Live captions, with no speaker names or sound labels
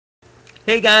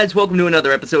Hey guys, welcome to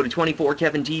another episode of 24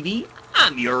 Kevin TV.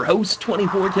 I'm your host,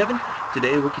 24 Kevin.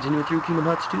 Today we're continuing through Kingdom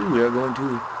Hearts 2. We are going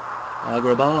to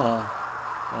Agrabah.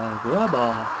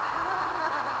 Agrabah.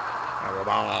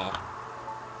 Agrabah.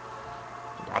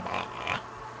 Agrabah.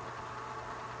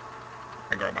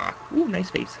 Agrabah. Ooh, nice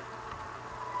face.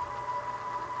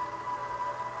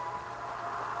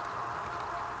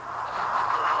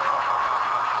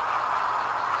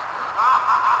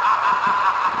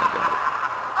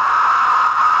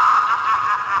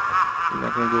 I'm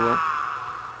not gonna go up.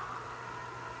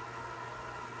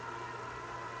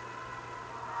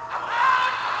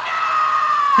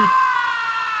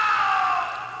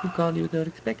 Who called you without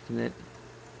expecting it?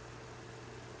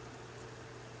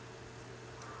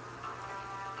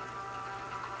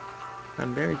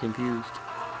 I'm very confused.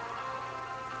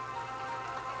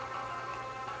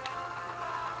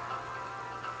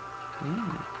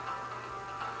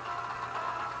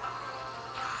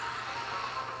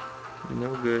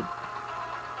 No good.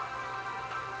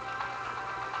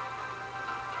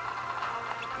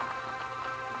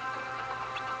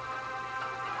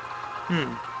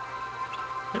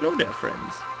 Hello there,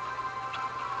 friends.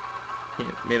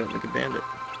 Yeah, made up like a bandit.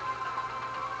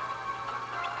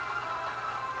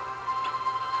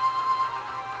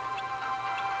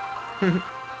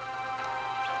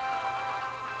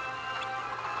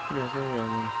 There's no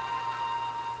wrong one.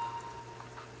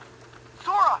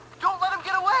 Sora, don't let him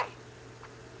get away!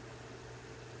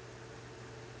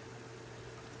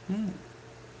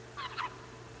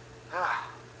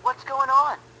 What's going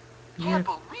on? Can't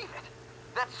believe it.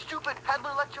 That stupid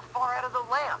peddler let Jafar out of the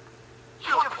lamp.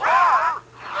 Jafar?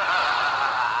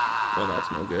 Well,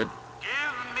 that's no good.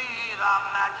 Give me the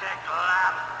magic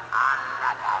lamp,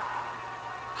 Aladdin.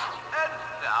 And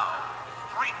now,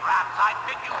 street rats, I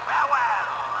bid you farewell.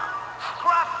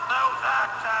 Crush those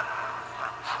urchins.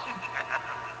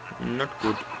 Not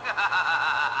good.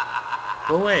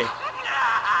 Go away.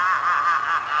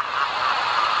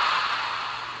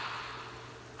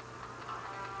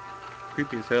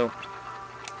 Creepy as hell.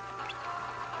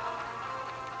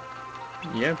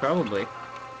 Yeah, probably.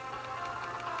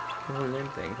 The whole name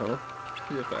thing, huh?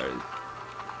 The fires.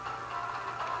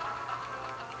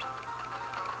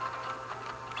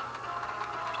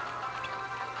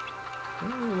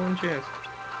 Oh, one chance.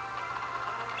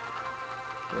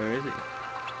 Where is he?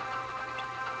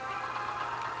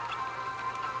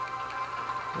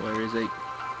 Where is he?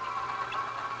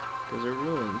 Those are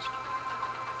ruins.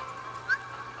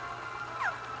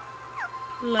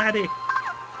 Laddie!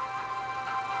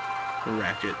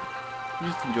 Ratchet. You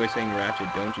just enjoy saying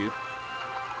Ratchet, don't you?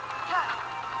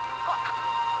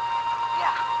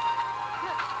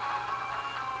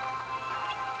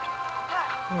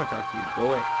 I want to talk to you. Go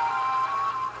away.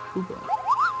 Koopa.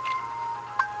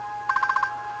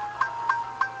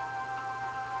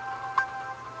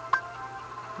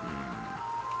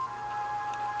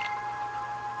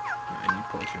 I need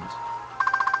potions.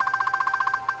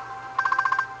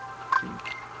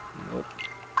 Nope.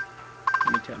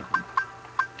 Give me 10 of them.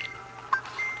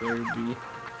 Better be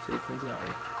safe than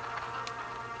sorry.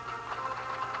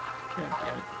 God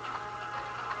damn it.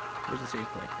 Where's the save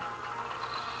point?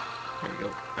 There you go.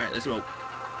 Alright, let's go.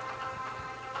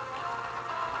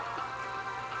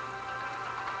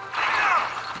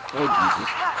 Oh, Jesus.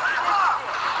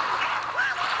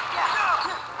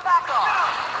 Back off!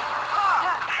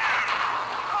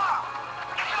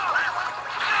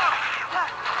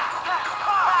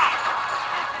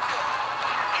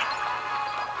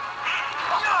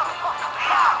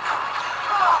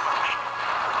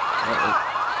 Uh-oh.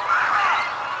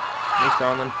 Thanks,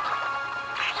 darling.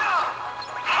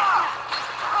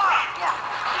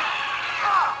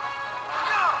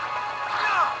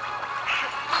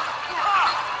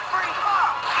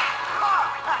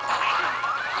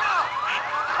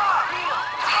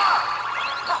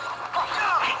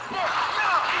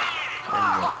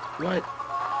 What?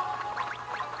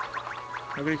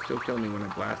 How could he still kill me when I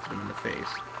blasted him in the face?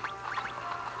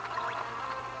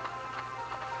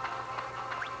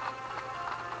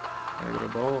 I got a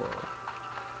ball.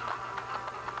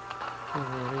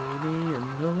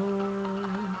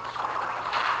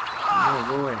 No,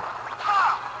 go away.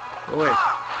 Go away.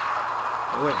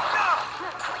 Go away.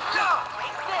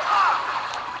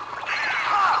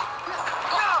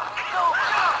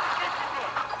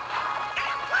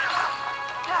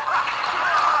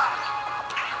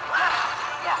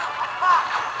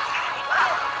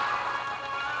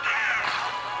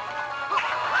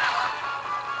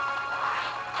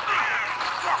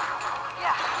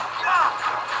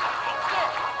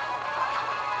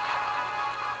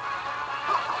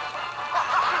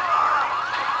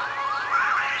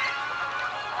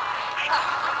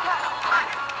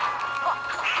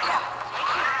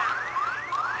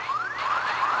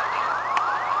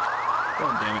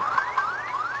 God damn it.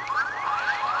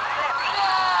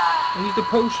 I used a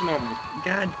potion on me.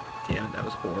 God damn it, that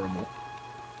was horrible.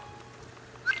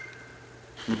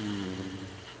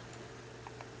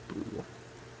 Brutal.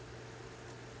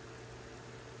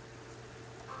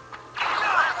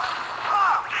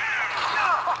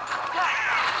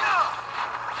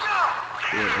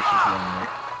 Yeah, that's just one way.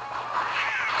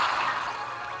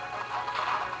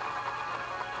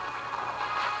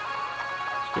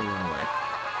 Still run away.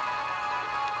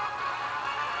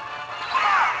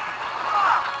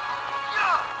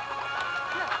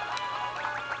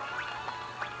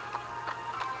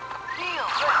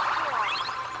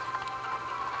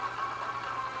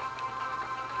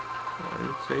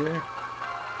 Stay there.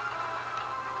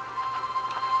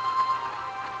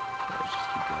 Let's just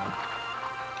keep going.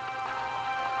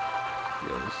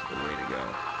 Yo, this is the way to go.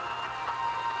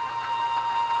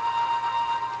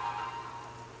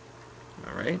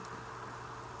 Alright.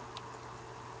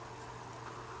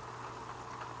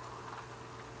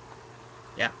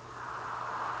 Yeah.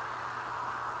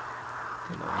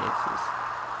 No aces.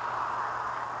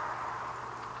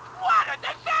 What a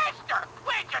disaster!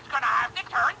 We're just gonna have to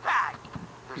turn back.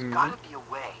 There's gotta be a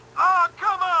way. Oh,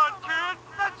 come on, kid!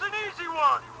 That's an easy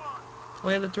one! Oh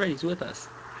yeah, that's right, he's with us.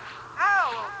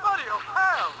 Ow, oh, buddy, oh,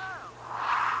 pal!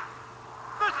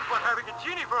 This is what having a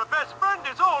genie for a best friend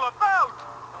is all about!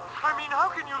 I mean, how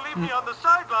can you leave me on the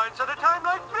sidelines at a time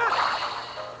like this?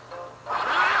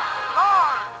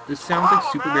 This sounds like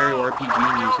Super Mario RPG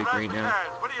music right now.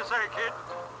 What do you say, kid?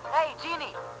 Hey,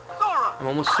 Genie. Sora! I'm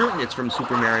almost certain it's from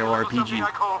Super Mario RPG. Something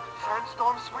I call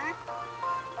Sandstorm Sweep?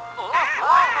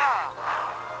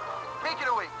 Take it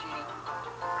away, Genie.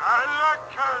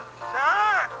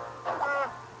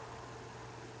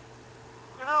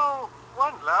 You know,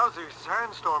 one lousy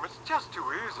sandstorm, it's just too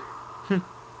easy.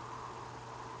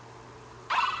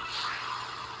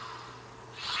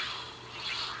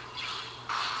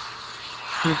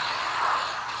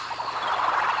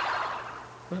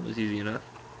 That was easy enough.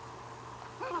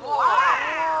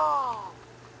 Wow!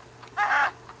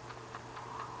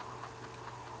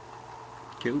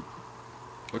 Cool.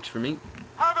 Works for me.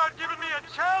 How about giving me a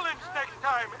challenge next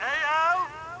time, eh, Al?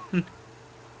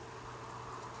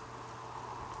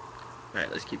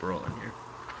 Alright, let's keep rolling here.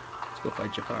 Let's go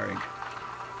fight Jafari.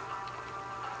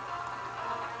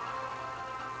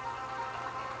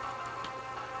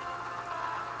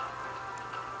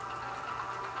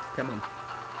 Come on.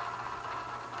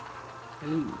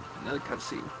 Ooh, another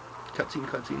cutscene. Cutscene,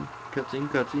 cutscene, cutscene,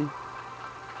 cutscene.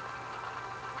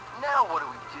 Now what do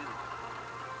we do?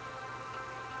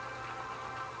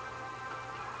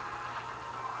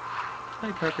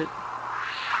 Hi, Carpet.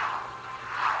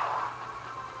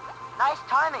 Nice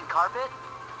timing, Carpet.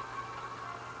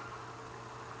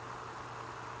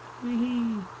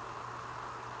 Wee-hee.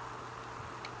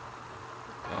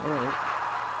 Alright.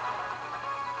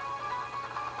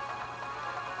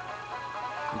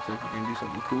 Looks like we're gonna do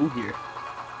something cool here.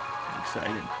 I'm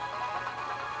excited.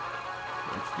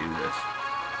 Let's do this.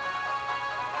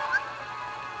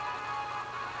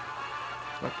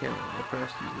 Okay, I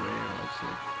pressed use the radar also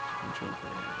to control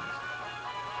parameters.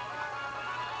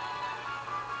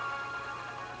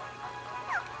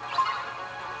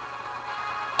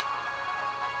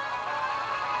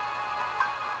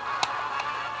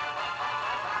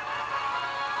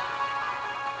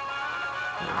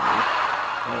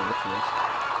 Oh, what's this?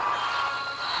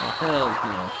 Oh, hell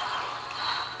no.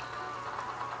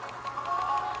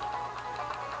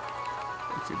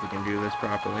 Let's see if we can do this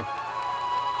properly.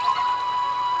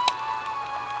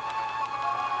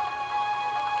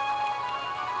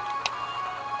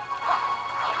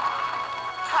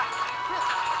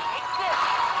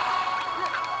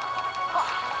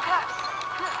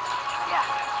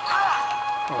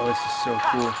 Oh, this is so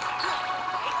cool.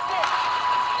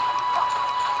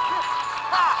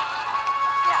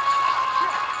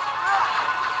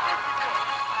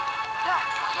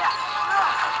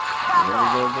 There we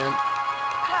go again.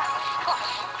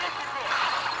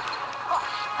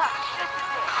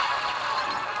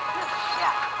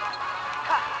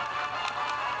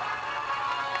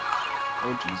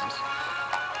 Oh, Jesus.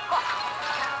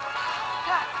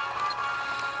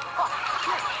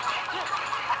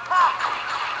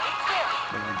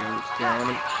 There we go, it's down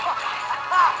him.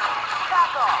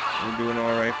 We're doing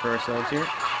alright for ourselves here.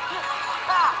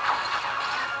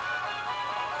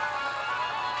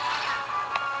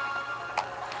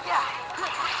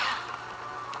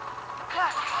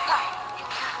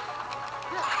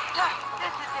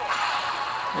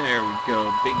 There we go,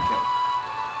 big kill.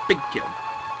 Big kill.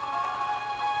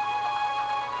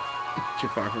 too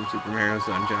far from Super Mario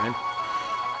Sunshine.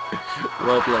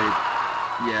 Well played.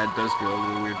 Yeah, it does feel a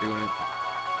little weird doing it.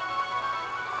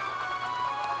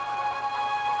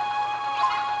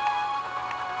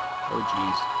 Oh,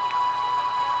 jeez.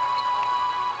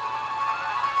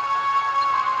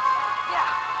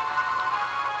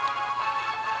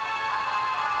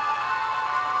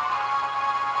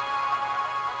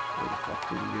 Where the fuck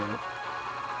did he go?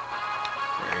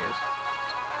 There he is.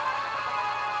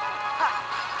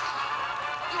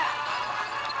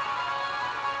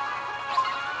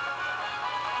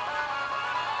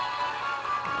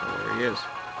 Oh, there he is.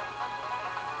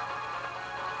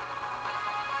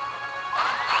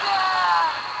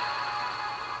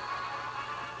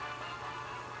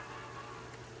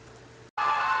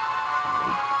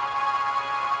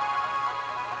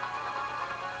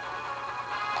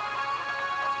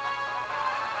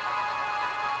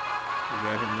 Is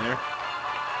that him there?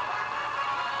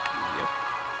 Yep.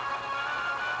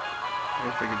 I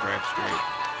wish I could drive straight.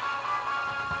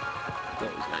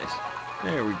 That was nice.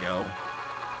 There we go.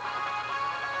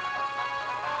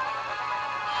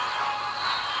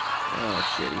 Oh,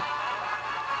 shitty.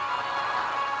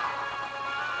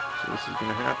 So this is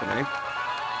gonna happen, eh?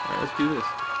 Alright, let's do this.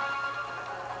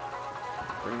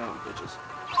 Bring it on, bitches.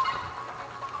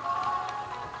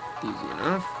 Easy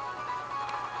enough.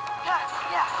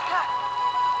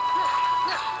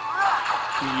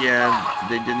 Yeah,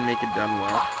 they didn't make it done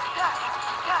well.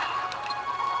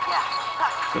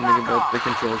 Something about the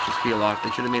controls just feel off.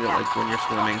 They should have made it like when you're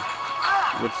swimming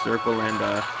with circle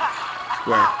and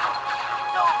square.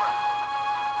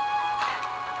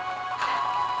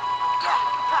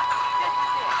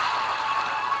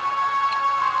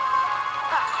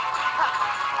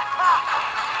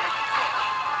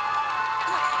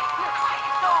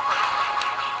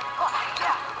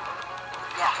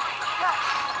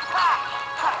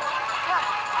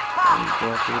 Go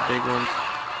after the big ones.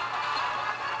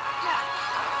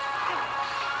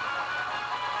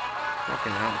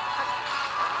 Fucking hell.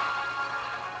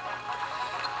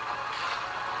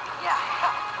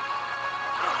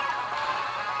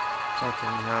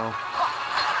 Fucking hell.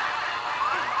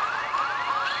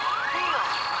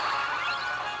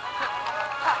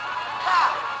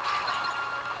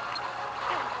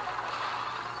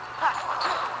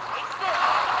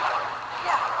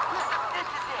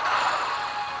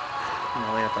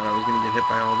 Molly, I thought I was gonna get hit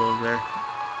by all those there.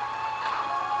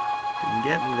 Didn't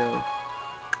get me though.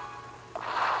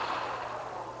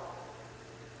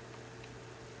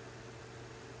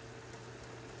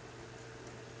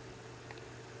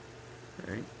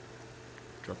 Alright.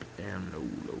 Drop it down low,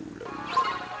 low, low,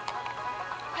 low.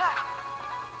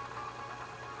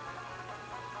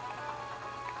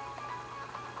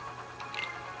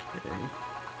 Okay.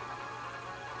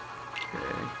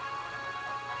 Okay.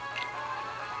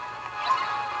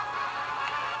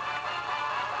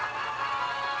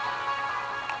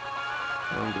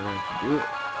 How long do I have to do it?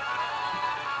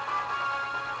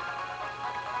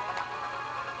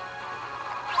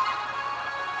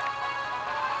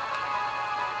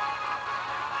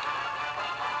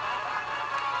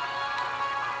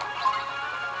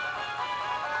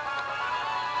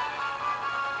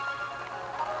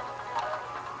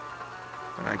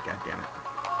 Ah, goddammit.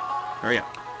 Hurry up.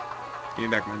 Give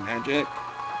me back my magic.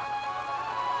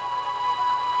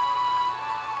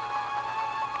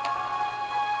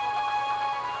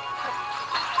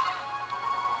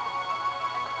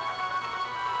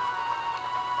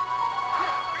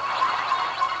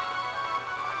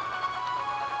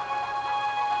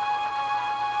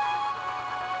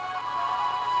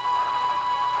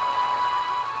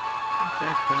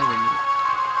 Jack Diamond.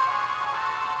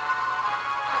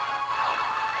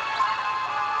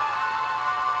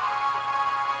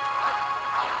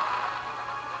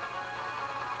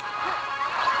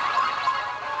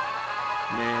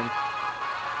 Man.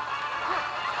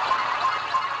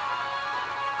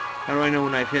 How do I know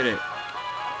when I've hit it?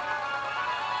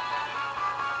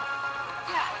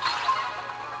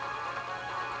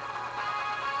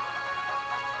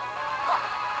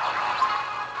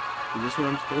 Is this what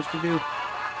I'm supposed to do?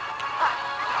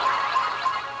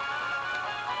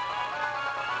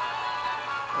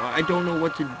 Well, I don't know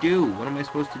what to do. What am I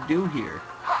supposed to do here?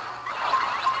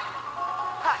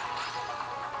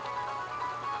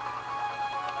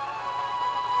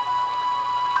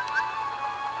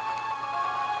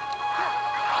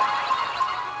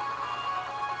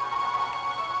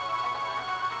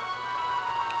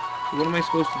 So what am I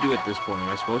supposed to do at this point? Am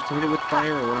I supposed to hit it with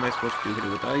fire, or what am I supposed to do? Hit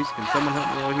it with ice? Can someone help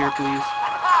me out here, please?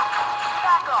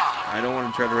 I don't want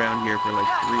to tread around here for like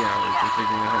 3 hours and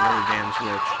figuring out how to hit a damn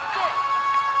switch.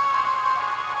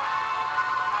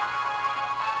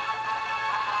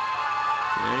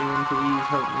 please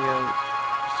help me out.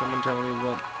 Someone tell me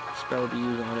what spell to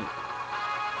use on it.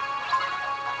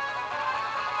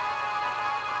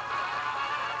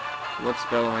 What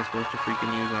spell am I supposed to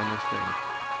freaking use on this thing?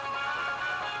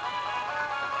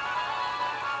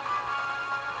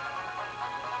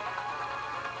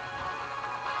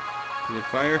 Is it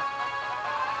fire?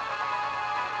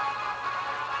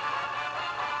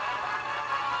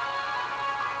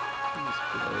 These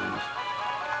blows.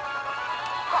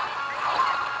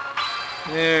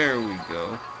 There we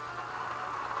go.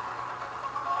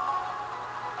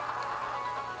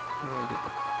 Oh, get the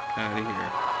f out of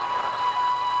here.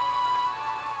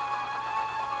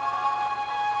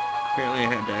 Apparently I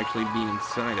had to actually be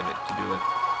inside of it to do it.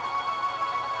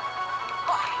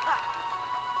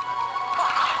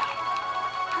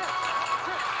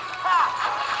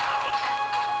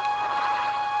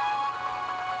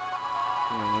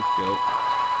 Come on, let's go.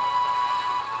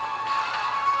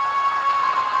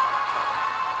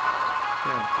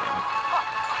 God damn it.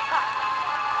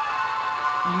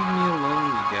 Leave me alone,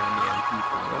 you goddamn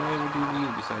people. What do I ever do to you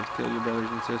besides kill your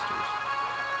brothers and sisters?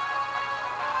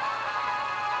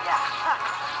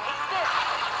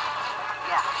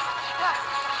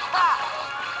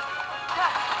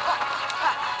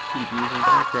 Keep using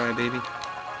Darkrai, baby.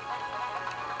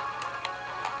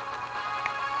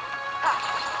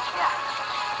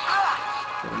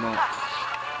 Kill them all.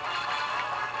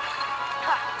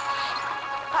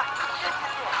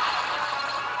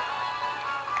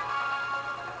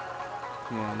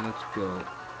 Come on, let's go.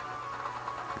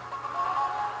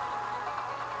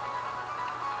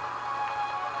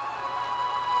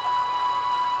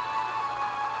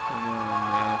 Come on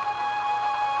now.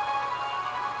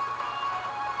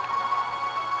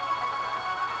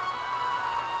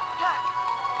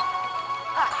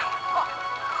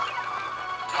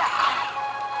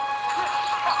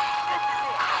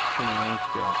 Come on, let's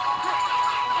go.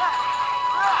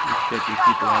 Let's get these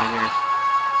people out of here.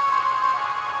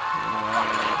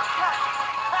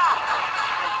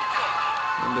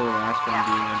 When will the last one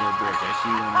being under a bridge? I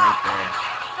see one right there.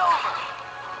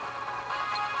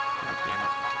 God damn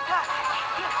it.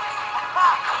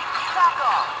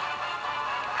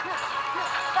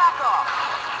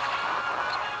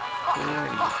 There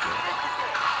you go.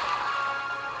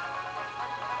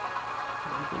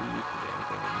 I'll go use the damn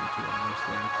thing I need to on this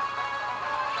thing.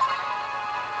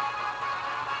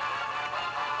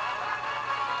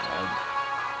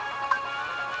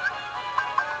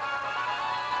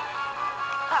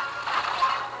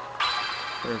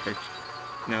 Perfect.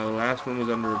 Now the last one was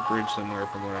under a bridge somewhere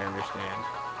from what I understand.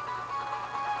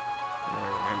 What I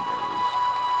remember at least.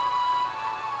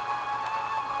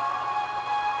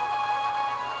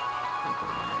 What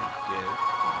I did.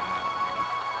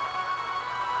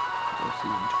 We'll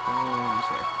see in 20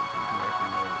 seconds. We come back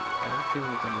from road. I have a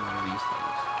feeling it's under one of these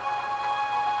things.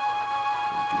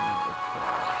 I do not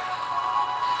recall.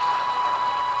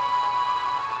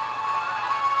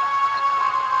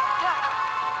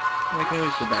 I can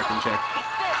always go back and check.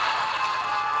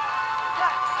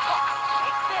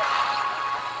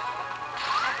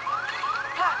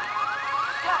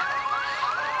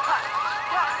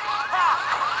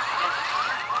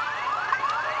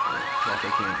 Plus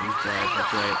I can't use drive,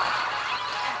 that's right.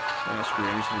 Oh, screw it,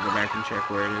 I'm just gonna go back and check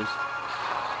where it is.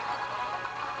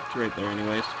 It's right there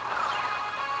anyways.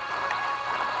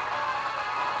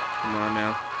 Come on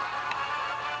now.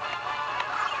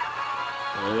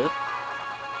 Up.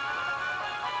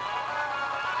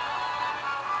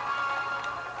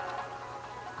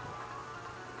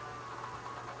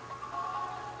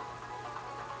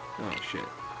 Oh shit.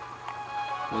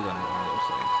 Was under one of those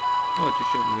things. Oh, it just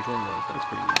showed me which one it was. That's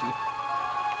pretty easy.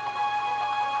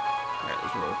 Alright,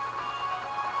 let's roll.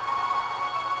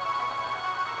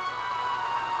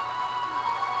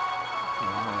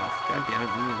 God damn it,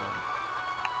 leave me alone.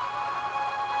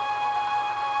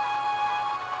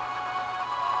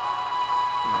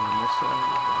 One on this side,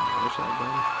 one on the other side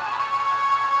then.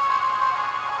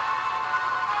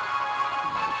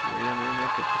 It's right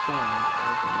underneath at the side. Oh,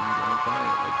 I didn't drive by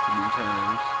it like 3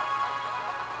 times.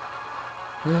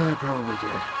 I probably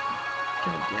did.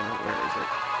 God damn it, where is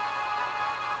it?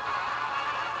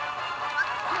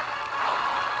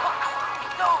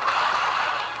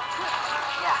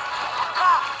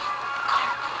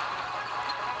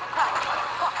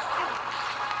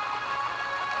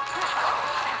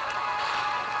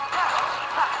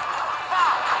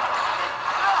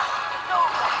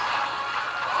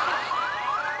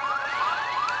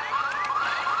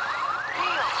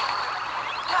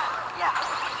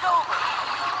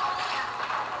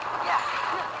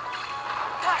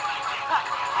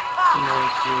 I'm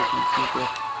always screw with these people.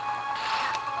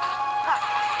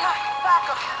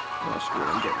 Oh, screw it,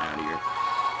 I'm getting out of here.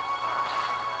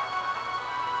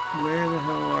 Where the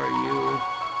hell are you?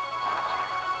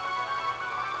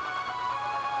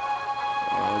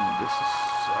 Oh, this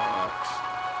sucks.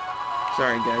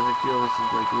 Sorry, guys, I feel this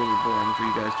is, like, really boring for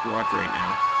you guys to watch right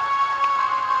now.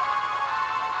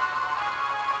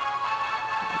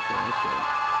 Okay, okay.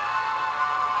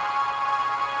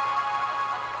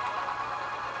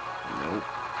 Nope.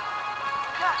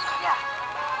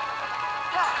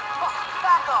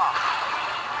 Back off.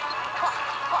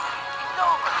 It's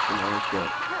over. Come on, let's go.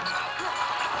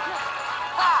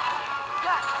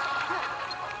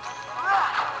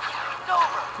 It's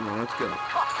over. Come on, let's go.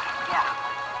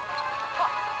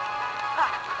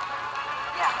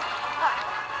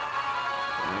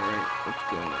 Alright, let's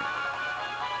go.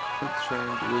 Let's try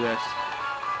and do this.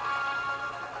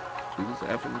 Do this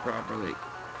effing properly.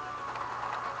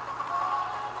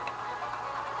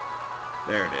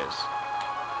 There it is.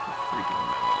 Freaking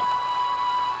hell.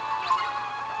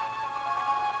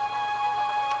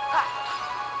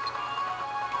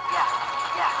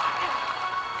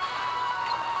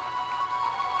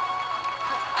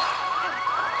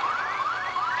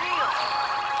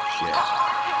 Shit.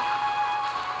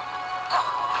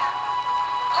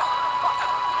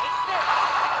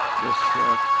 This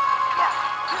sucks.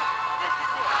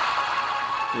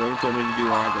 Whoever told me to do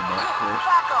Argo Buff first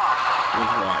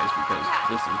was wise, because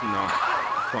this is not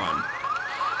fun.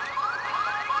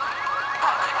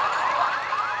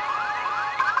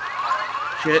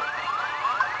 Shit.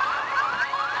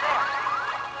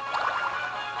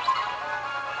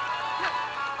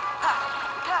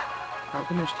 How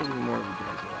come there's still more of you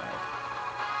guys alive?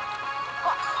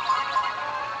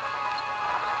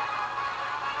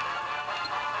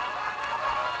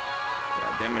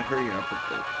 God damn it, hurry up with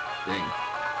the thing.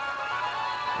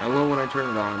 I will when I turn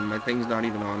it on. My thing's not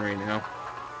even on right now.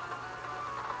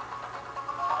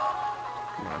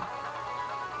 Come on.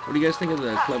 What do you guys think of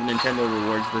the Club Nintendo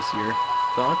Rewards this year?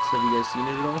 Thoughts? Have you guys seen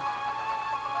it at all?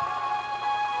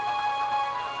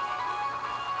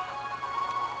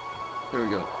 There we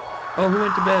go. Oh, who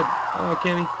went to bed? Oh,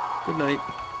 Cammy. Good night.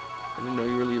 I didn't know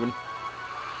you were leaving.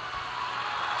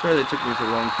 Sorry that took me so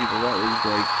long, people. That was,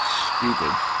 like,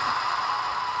 stupid.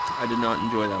 I did not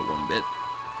enjoy that one bit.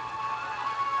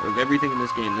 Out of everything in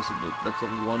this game, that's the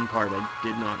one part I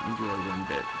did not enjoy one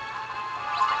bit.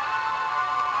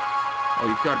 Oh,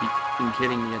 you've got to be fucking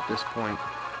kidding me at this point.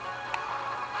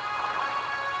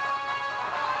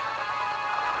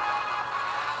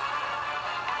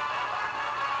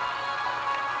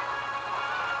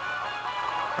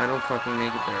 I don't fucking make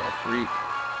it there. I'll freak.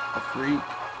 I'll freak.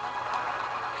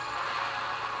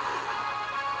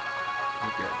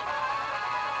 Oh, good.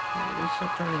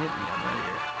 Stop trying to hit me. I'm out of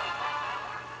here.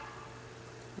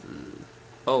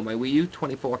 Oh, my Wii U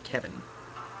 24 Kevin.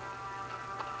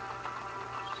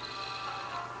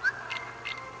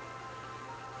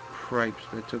 Cripes,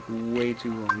 that took way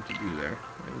too long to do there.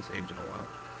 I haven't saved in a while.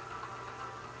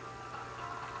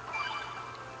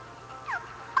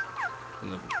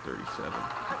 I'm level 37.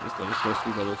 This level's supposed to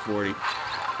be level 40. I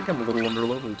think I'm a little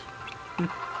under-leveled.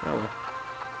 Oh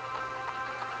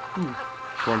well.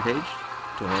 Torn page?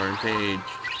 Torn page.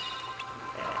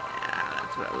 Yeah,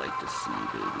 that's what I like to see,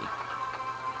 baby.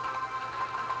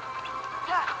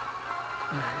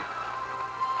 Alright.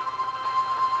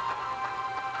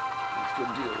 Let's go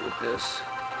deal with this.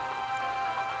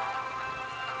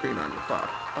 Bring on your pop.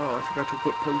 Oh, I forgot to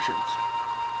put potions.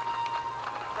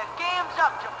 The game's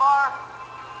up, Jafar.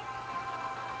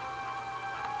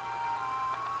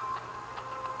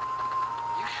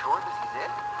 You sure this is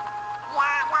it?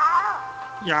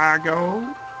 Yago.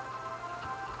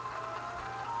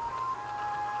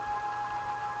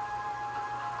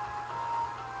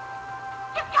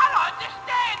 You gotta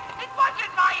understand, it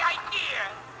wasn't my idea.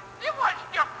 It was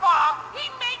your fault. He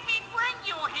made me bring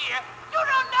you here. You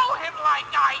don't know him like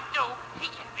I do. He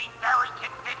can be very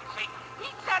convincing. He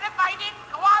said if I didn't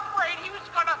cooperate, he was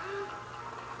gonna...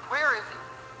 Where is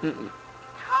he?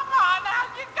 Come on now,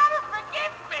 you gotta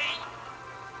forgive me.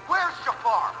 Where's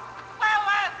Jafar? Well,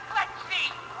 let's see.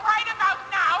 Right about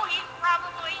now, he's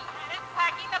probably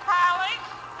attacking the palace.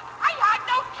 I had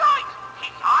no choice.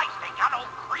 His eyes, they got all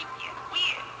creepy and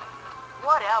weird.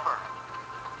 Whatever.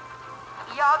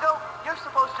 Iago, you're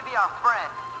supposed to be our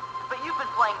friend. But you've been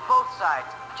playing both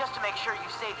sides, just to make sure you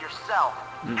save yourself.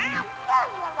 Aw.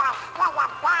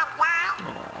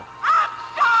 I'm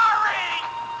sorry!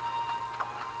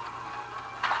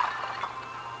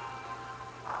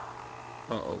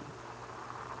 Uh-oh.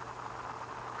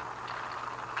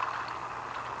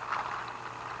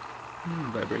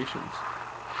 Vibrations.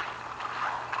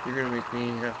 You're gonna make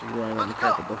me have to ride on the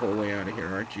carpet the whole way out of here,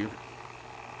 aren't you?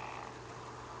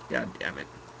 God damn it.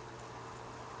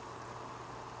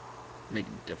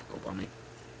 Making it difficult on me.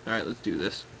 Alright, let's do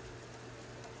this.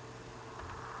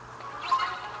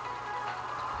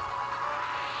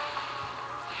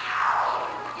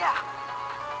 Yeah.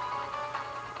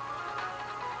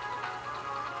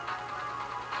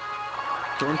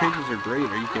 Thorn pages are great,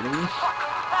 are you kidding me?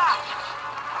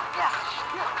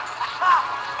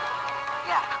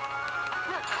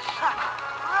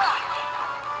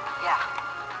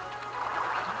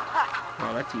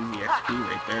 Wow, that's easy XP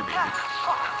right there,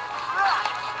 baby.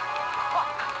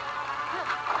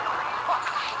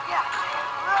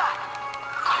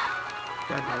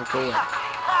 God damn it, go away.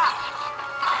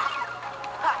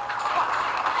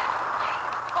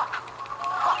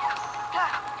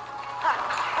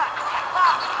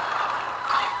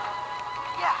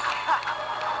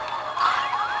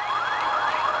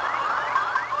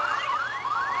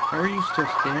 How are you still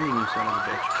standing, you son of a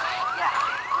bitch?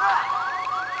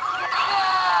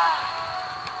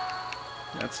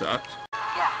 That sucked.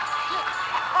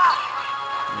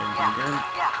 And again.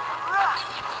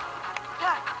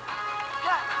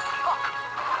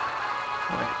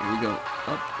 Alright, here we go.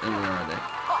 Up, and where are they?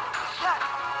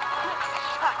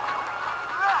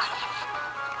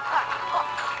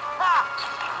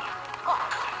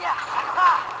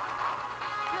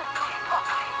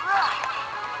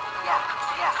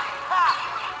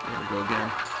 There we go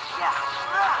again.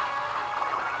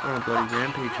 Oh, bloody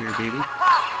rampage here, baby.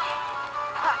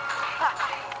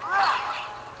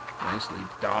 Nicely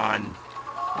done.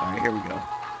 Alright, here we go.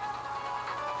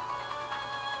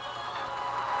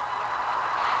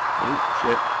 Oh,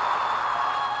 shit.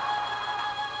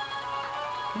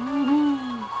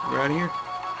 Woohoo! We're out of here.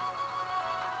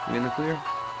 We in the clear?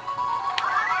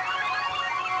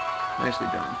 Nicely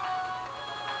done.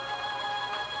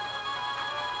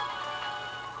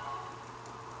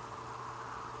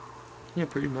 Yeah,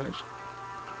 pretty much.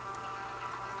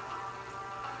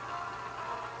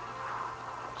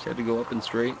 Just had to go up and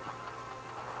straight.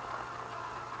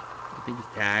 I think he's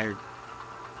tired.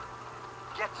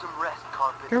 Get some rest,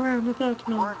 Carpet. Go around, look out,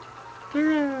 no. Go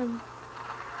around.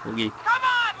 Okay. Come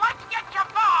on, let's get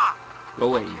Jafar! Go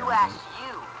away, Who you asked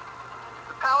you?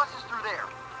 The palace is through there.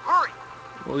 Hurry!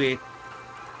 Okay.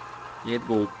 Let's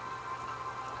go.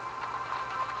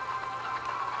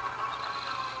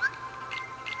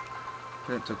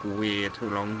 That took way too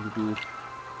long to do.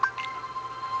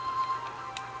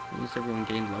 At least everyone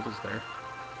gained levels there.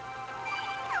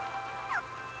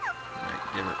 Alright,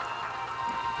 give it.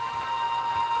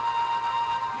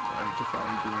 Alright, Jafar,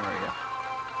 you doing alright, yeah?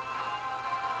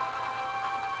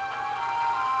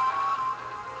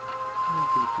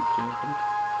 Okay, keep jumping.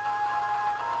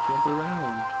 Jump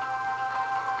around.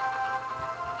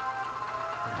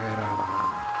 Right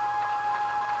on.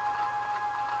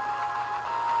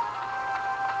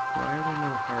 Why are there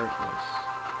no heartless?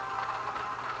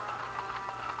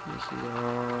 This is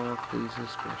awfully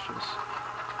suspicious.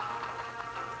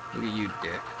 Look at you,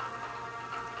 dick.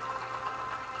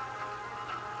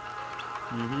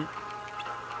 Mm-hmm.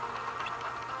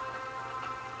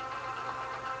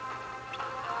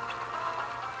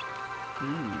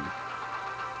 Hmm.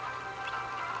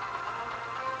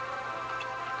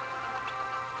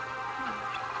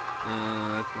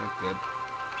 That's not good.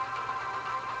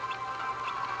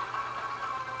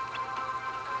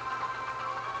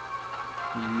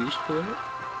 You used for it?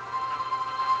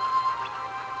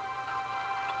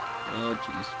 Oh,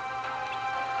 jeez.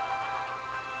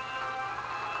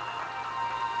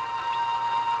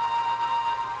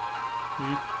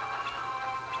 Hmm.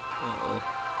 Uh-oh.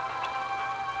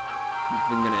 This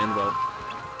isn't gonna end well.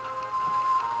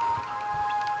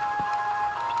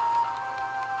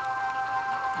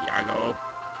 Yago.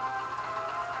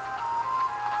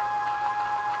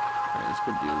 Alright, let's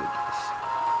go deal with this.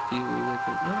 Deal with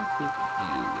it, rock with it,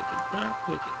 deal with it, rock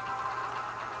with it.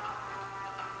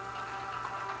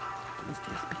 What's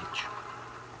this bitch?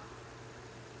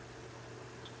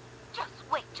 Just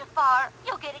wait, Jafar.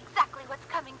 You'll get exactly what's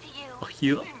coming to you. Oh,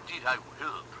 yeah? Indeed I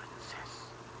will, Princess.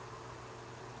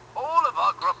 All of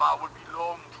Agrabah will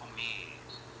belong to me,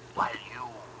 while you...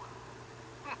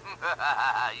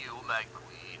 you, my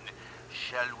queen,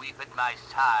 shall weep at my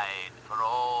side for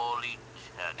all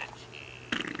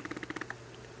eternity.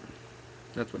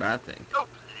 That's what I think. Oh,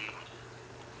 please.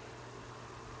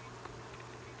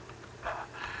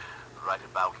 Right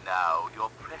about now, your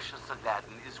precious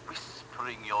Aladdin is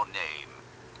whispering your name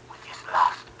with his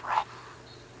last breath.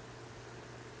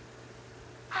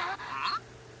 Hmm?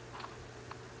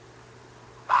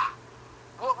 Ah,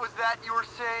 What was that you were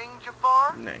saying,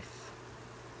 Jafar? Nice.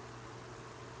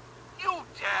 you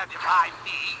dare defy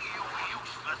me, you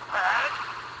useless bird!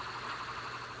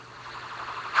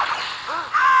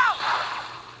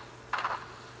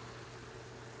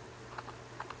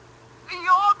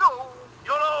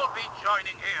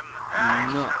 joining him.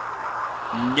 No.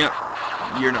 No.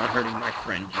 You're not hurting my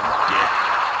friend, you dick.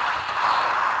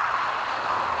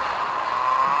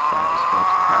 That was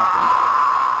supposed to happen.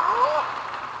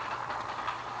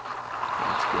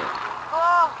 That's good.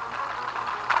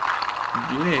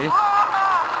 Genie.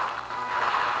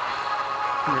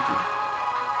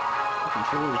 The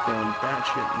controller's going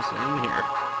batshit insane here.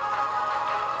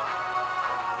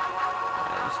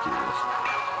 Alright, let's do this.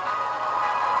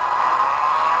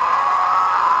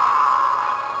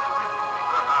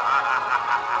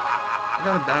 I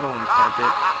got a battle on carpet.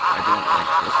 I don't like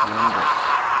this one, but...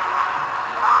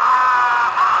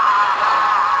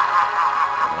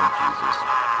 Oh, Jesus.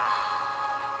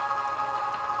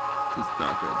 It's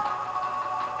not good.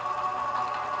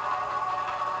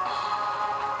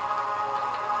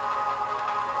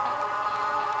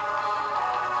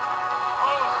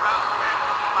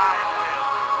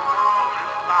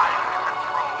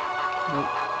 Nope.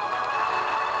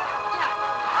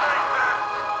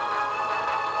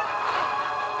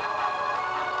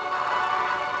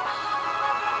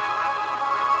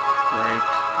 Right.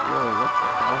 Whoa, what the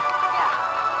hell?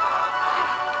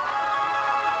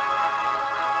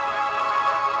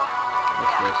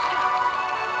 What's this?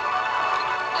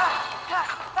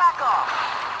 Back off.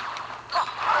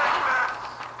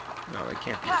 No, that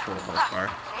can't be a full health bar.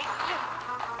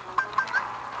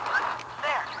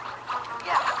 There.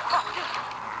 Yeah.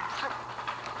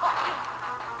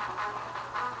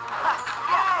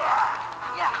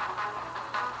 Yeah.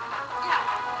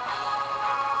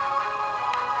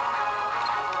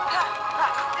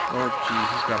 Oh, jeez,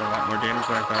 he's got a lot more damage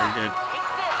than I thought he did.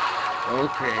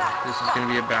 Okay, this is gonna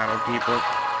be a battle, people.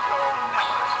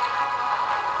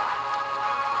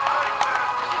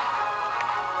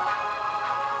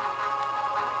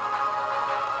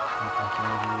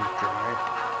 He's dry.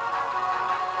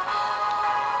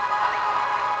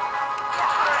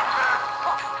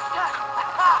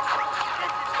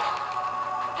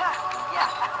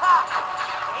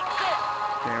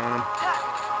 Stay on him.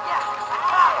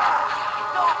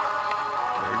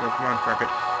 There you go, come on, carpet.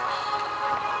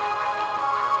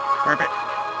 Carpet!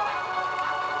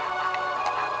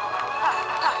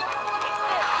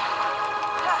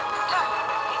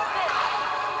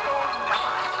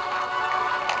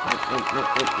 Nope, nope,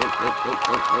 nope, nope, nope, nope, nope,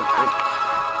 nope, nope, nope.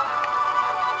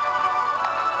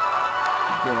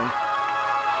 Keep going.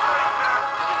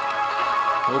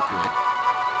 Hopefully.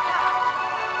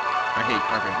 I hate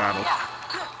carpet battles.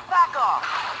 Back off.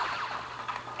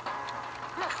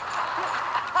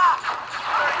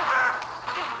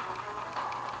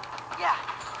 Yeah.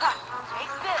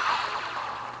 Take this.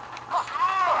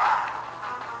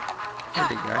 Hey,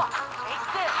 big guy. Take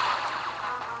this.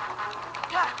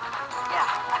 Yeah.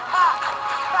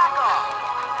 Back off.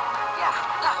 Yeah.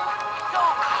 It's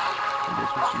over. I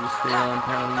guess we should just stay on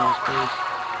pounding his face.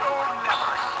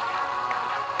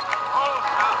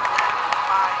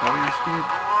 Are you scared?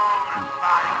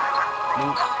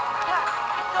 Nope.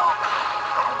 It's over.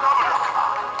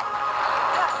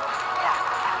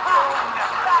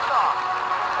 Back off.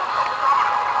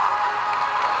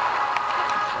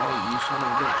 Oh, you son of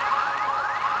a bitch.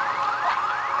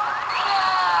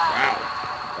 Wow.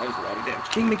 That was a lot of damage.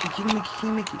 King Mickey, King Mickey,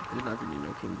 King Mickey. I did not even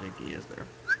know King Mickey is there.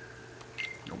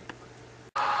 Nope.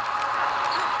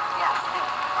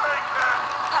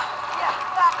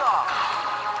 Back off.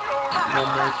 One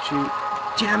more shoot.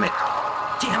 Damn it!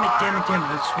 Damn it, damn it, damn it.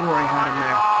 I swore I had him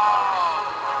there.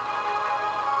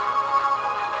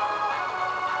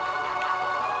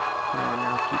 Come on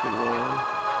now, keep it rolling.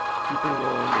 Keep it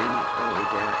rolling, baby. Oh,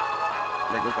 damn it.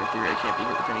 There goes my theory. I can't be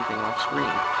hit with anything off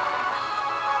screen.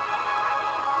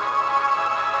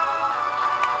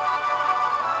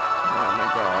 Oh my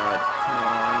god. Come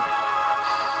on.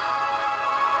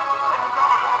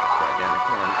 God damn it,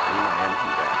 come on. Give me my MP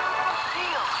back.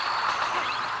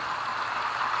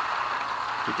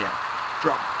 Get down.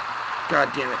 Drop. God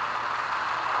damn it.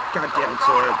 God damn it,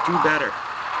 Sora. Do better.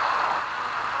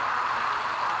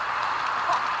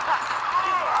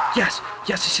 Yes!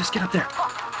 Yes, yes, yes, get up there.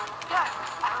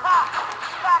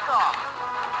 Back off.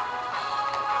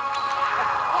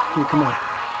 Here, come on.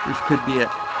 This could be it.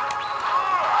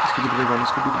 This could be the big one.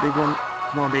 This could be the big one.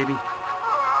 Come on, baby.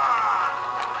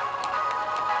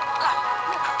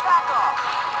 Back off.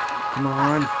 Come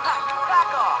on.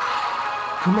 Back off.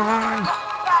 Come on.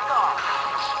 Back off.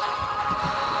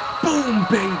 Boom,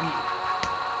 baby.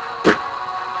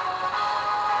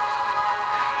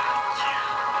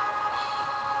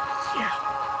 Yeah.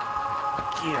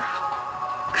 Yeah.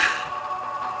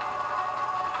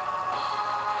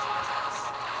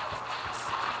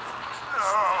 No.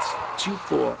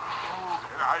 2-4.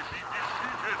 Can I be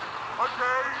defeated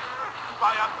again?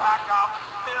 a pack of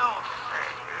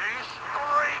filthy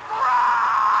street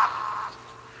rats!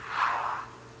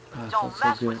 Oh, it Don't felt so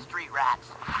mess good. with street rats.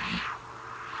 I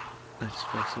just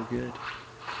felt so good.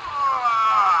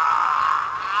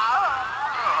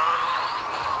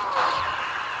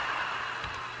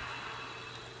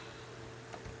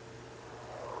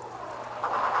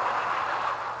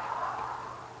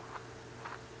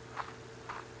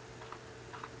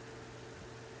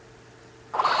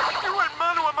 You went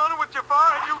mano a mano with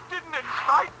Jafar and you didn't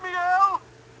invite me, Al?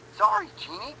 Sorry,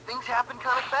 Genie. Things happen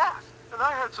kind of fast. And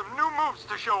I had some new moves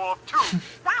to show off, too.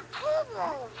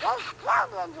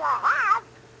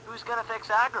 Who's gonna fix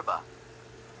Agrabah?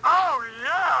 Oh,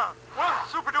 yeah! One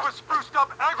super-duper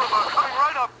spruced-up Agrabah coming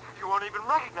right up. You won't even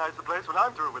recognize the place when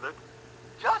I'm through with it.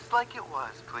 Just like it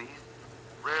was, please.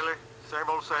 Really? Same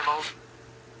old, same old?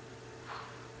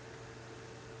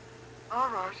 All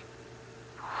right.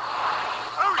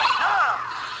 Oh, yeah!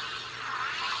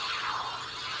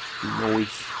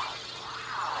 Noise.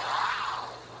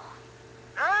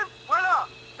 And voila!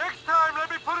 Next time, let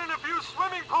me put in a few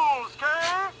swimming pools,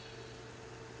 okay?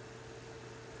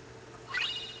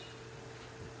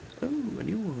 Oh, a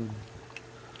new one.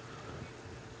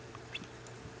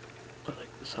 I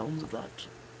like the sounds of that.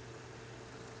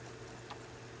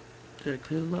 Did I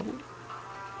clear the level?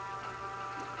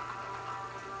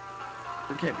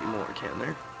 There can't be more, can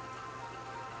there?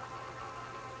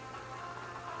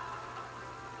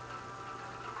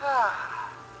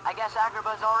 I guess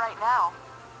Agrabah's all right now.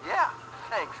 Yeah,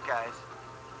 thanks, guys.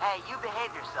 Hey, you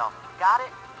behave yourself. Got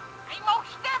it? I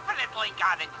most definitely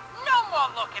got it. No more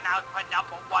looking out for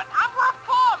number one. I'm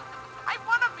reformed. I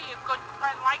want to be a good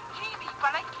friend like Genie,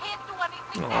 but I can't do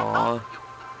anything to Aww. help you.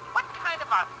 What kind of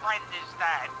a friend is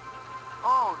that?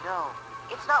 Oh, no.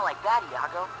 It's not like that,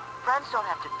 Iago. Friends don't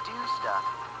have to do stuff.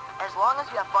 As long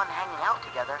as you have fun hanging out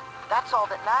together, that's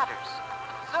all that matters.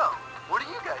 So, what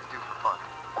do you guys do for fun?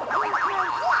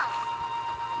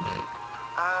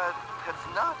 That's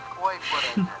not quite what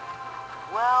I meant.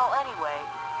 Well, anyway.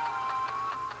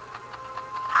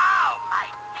 Ow, my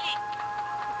feet!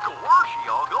 Gosh,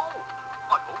 Iago.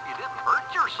 I hope you didn't hurt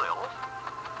yourself.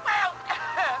 Well,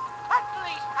 at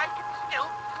least I can still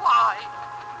fly.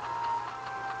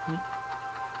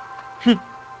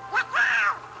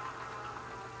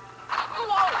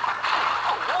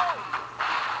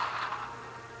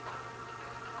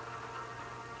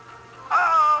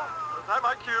 Oh, is that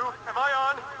my cue? Am I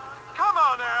on? Come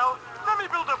on, Al. Let me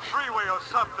build a freeway or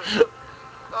something.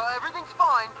 Everything's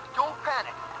fine. Don't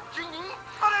panic. Genie?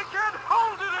 But I can't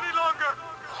hold it any longer.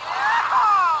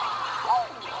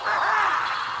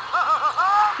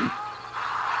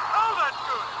 Oh, that's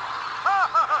good.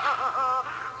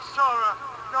 Sora,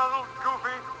 Donald,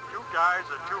 Goofy, you guys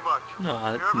are too much.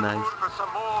 Aw, that's You're in the nice. mood for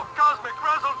some more cosmic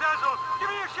razzle-dazzle. Give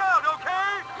me a shout, okay?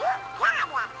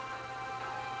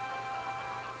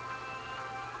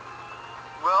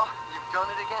 Well, you've done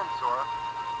it again, Sora.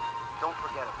 Don't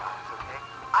forget about us, okay?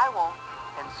 I won't.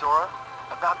 And Sora,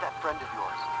 about that friend of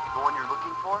yours, the one you're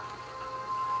looking for,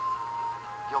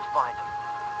 you'll find him.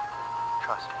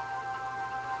 Trust me.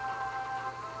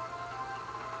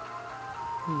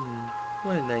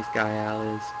 What a nice guy Al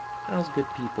is. Al's good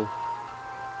people.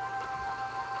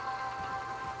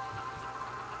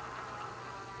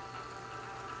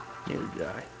 New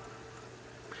guy.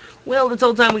 Well, that's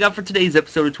all the time we got for today's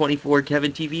episode of 24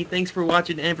 Kevin TV. Thanks for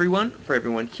watching, everyone. For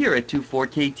everyone here at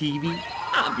 24K TV,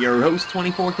 I'm your host,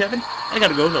 24 Kevin. I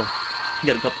gotta go, though. I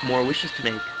got a couple more wishes to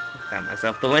make. Found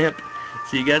myself the lamp.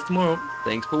 See you guys tomorrow.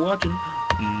 Thanks for watching.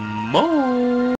 More.